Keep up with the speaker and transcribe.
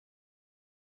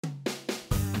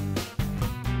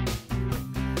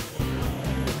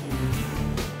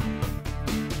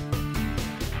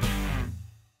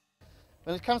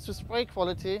When it comes to spray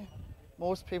quality,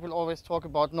 most people always talk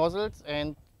about nozzles,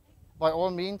 and by all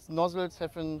means, nozzles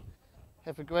have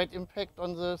a great impact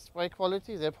on the spray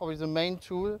quality. They're probably the main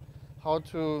tool how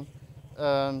to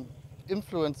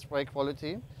influence spray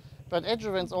quality. But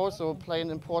adjuvants also play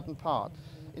an important part.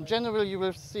 In general, you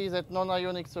will see that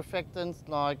non-ionic surfactants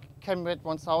like Chemred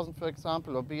 1000, for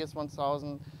example, or BS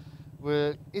 1000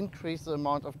 will increase the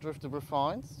amount of driftable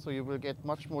fines. So you will get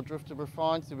much more driftable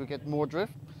fines, you will get more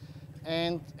drift.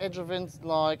 And adjuvants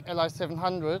like Li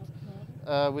 700,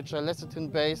 which are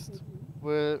lecithin-based,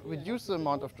 will reduce the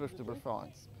amount of driftable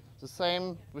fines. The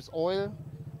same with oil.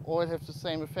 Oil has the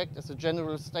same effect as a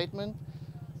general statement.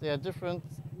 There are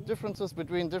differences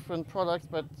between different products,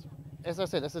 but as I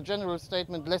said, as a general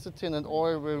statement, lecithin and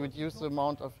oil will reduce the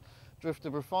amount of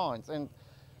driftable fines. And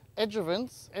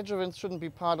adjuvants shouldn't be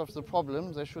part of the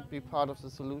problem, they should be part of the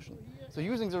solution. So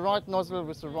using the right nozzle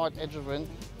with the right adjuvant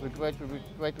will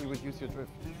greatly reduce your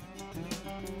drift.